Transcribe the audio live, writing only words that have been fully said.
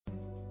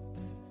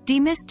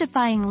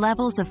Demystifying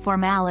Levels of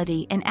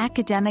Formality in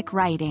Academic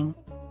Writing.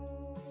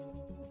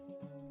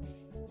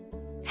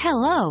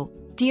 Hello,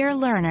 dear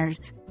learners.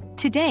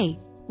 Today,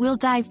 we'll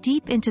dive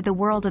deep into the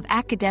world of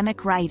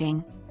academic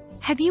writing.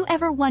 Have you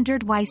ever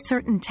wondered why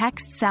certain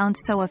texts sound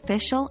so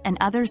official and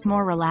others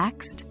more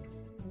relaxed?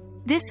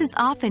 This is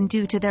often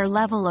due to their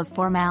level of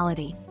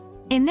formality.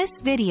 In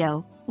this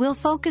video, we'll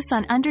focus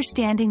on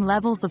understanding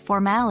levels of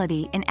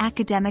formality in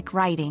academic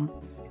writing.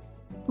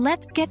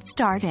 Let's get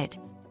started.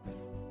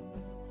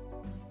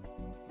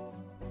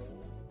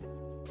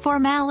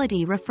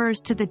 Formality refers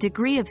to the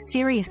degree of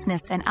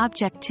seriousness and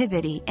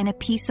objectivity in a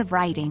piece of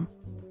writing.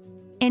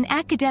 In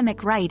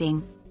academic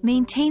writing,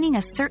 maintaining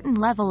a certain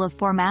level of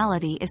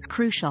formality is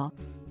crucial.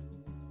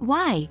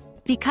 Why?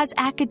 Because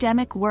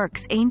academic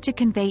works aim to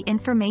convey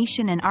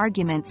information and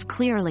arguments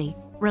clearly,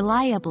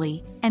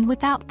 reliably, and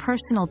without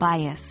personal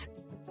bias.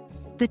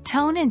 The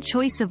tone and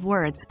choice of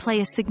words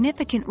play a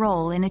significant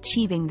role in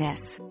achieving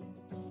this.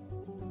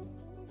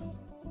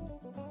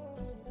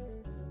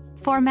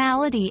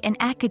 Formality in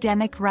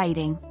academic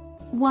writing.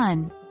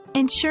 1.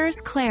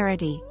 Ensures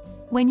clarity.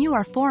 When you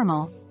are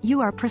formal, you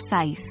are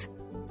precise.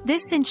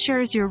 This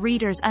ensures your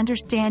readers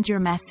understand your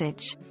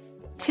message.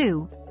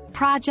 2.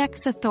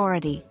 Projects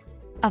authority.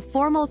 A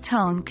formal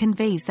tone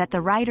conveys that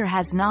the writer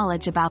has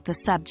knowledge about the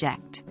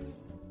subject.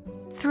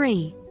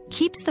 3.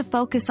 Keeps the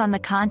focus on the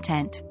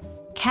content.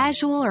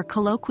 Casual or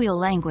colloquial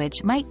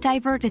language might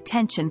divert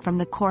attention from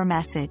the core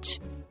message.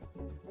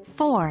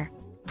 4.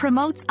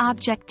 Promotes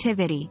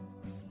objectivity.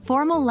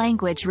 Formal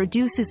language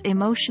reduces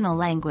emotional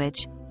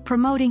language,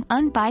 promoting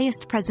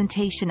unbiased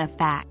presentation of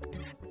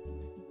facts.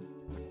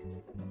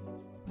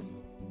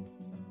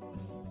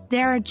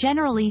 There are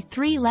generally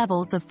 3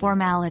 levels of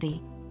formality.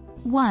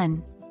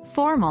 1.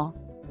 Formal.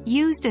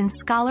 Used in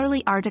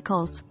scholarly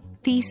articles,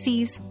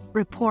 theses,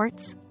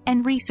 reports,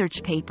 and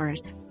research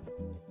papers.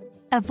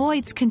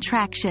 Avoids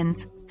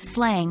contractions,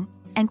 slang,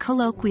 and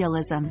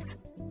colloquialisms.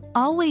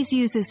 Always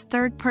uses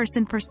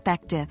third-person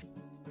perspective.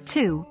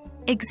 2.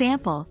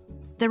 Example.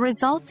 The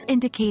results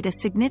indicate a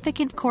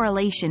significant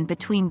correlation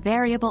between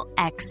variable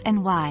X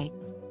and Y.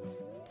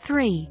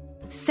 3.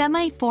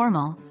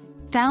 Semi-formal.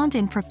 Found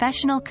in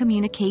professional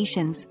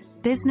communications,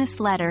 business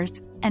letters,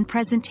 and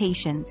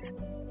presentations.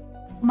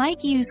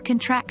 Might use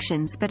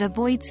contractions but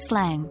avoids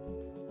slang.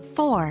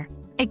 4.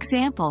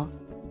 Example.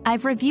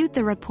 I've reviewed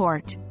the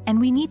report,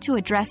 and we need to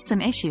address some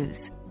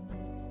issues.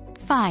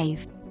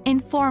 5.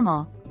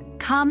 Informal.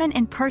 Common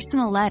in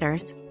personal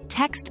letters,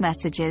 text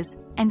messages,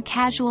 and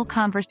casual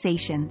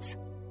conversations.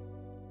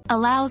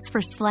 Allows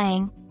for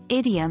slang,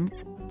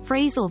 idioms,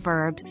 phrasal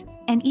verbs,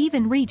 and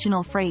even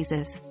regional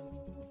phrases.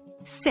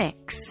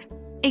 6.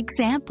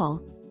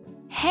 Example.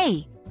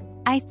 Hey,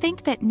 I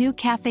think that new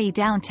cafe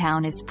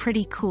downtown is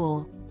pretty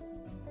cool.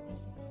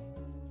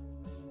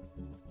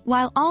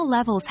 While all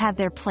levels have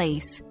their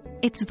place,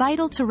 it's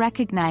vital to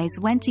recognize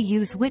when to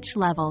use which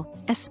level,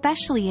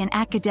 especially in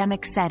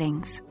academic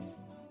settings.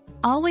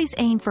 Always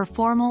aim for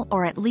formal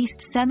or at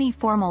least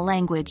semi-formal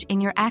language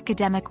in your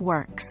academic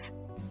works.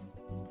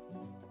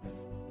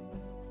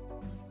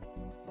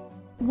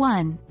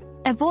 1.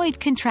 Avoid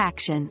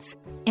contractions.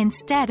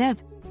 Instead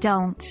of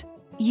don't,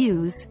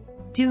 use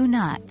do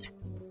not.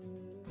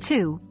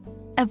 2.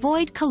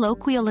 Avoid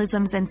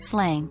colloquialisms and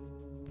slang.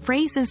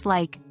 Phrases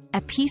like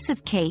a piece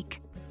of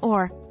cake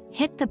or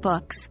hit the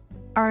books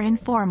are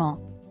informal.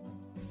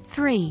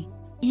 3.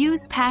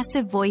 Use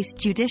passive voice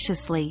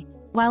judiciously.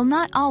 While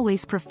not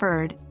always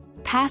preferred,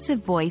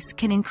 passive voice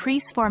can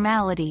increase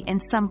formality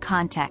in some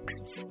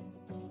contexts.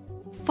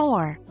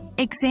 4.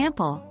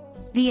 Example.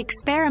 The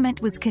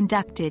experiment was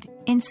conducted,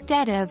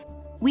 instead of,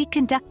 we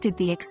conducted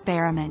the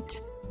experiment.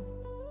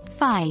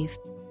 5.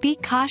 Be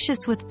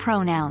cautious with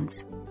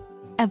pronouns.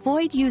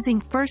 Avoid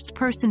using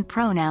first-person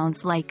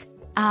pronouns like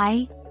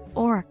I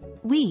or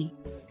we,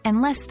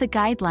 unless the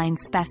guidelines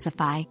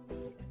specify.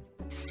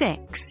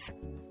 6.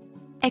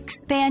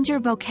 Expand your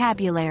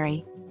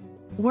vocabulary.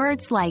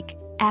 Words like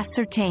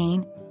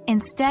ascertain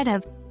instead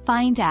of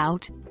find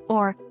out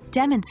or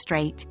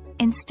demonstrate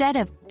instead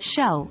of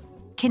show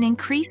can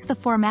increase the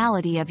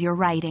formality of your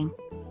writing.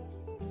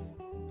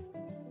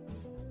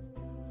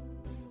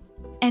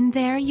 And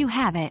there you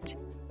have it.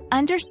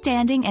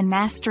 Understanding and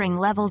mastering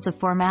levels of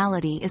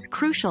formality is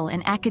crucial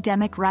in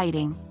academic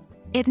writing.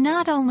 It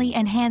not only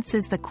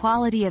enhances the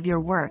quality of your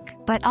work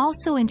but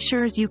also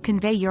ensures you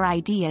convey your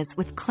ideas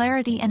with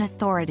clarity and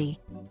authority.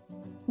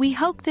 We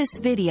hope this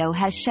video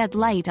has shed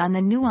light on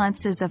the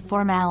nuances of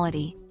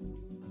formality.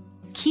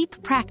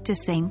 Keep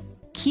practicing,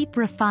 keep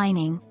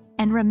refining,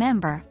 and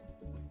remember,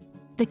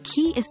 the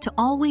key is to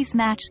always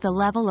match the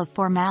level of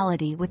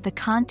formality with the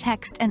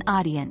context and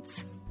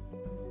audience.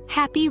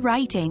 Happy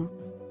writing!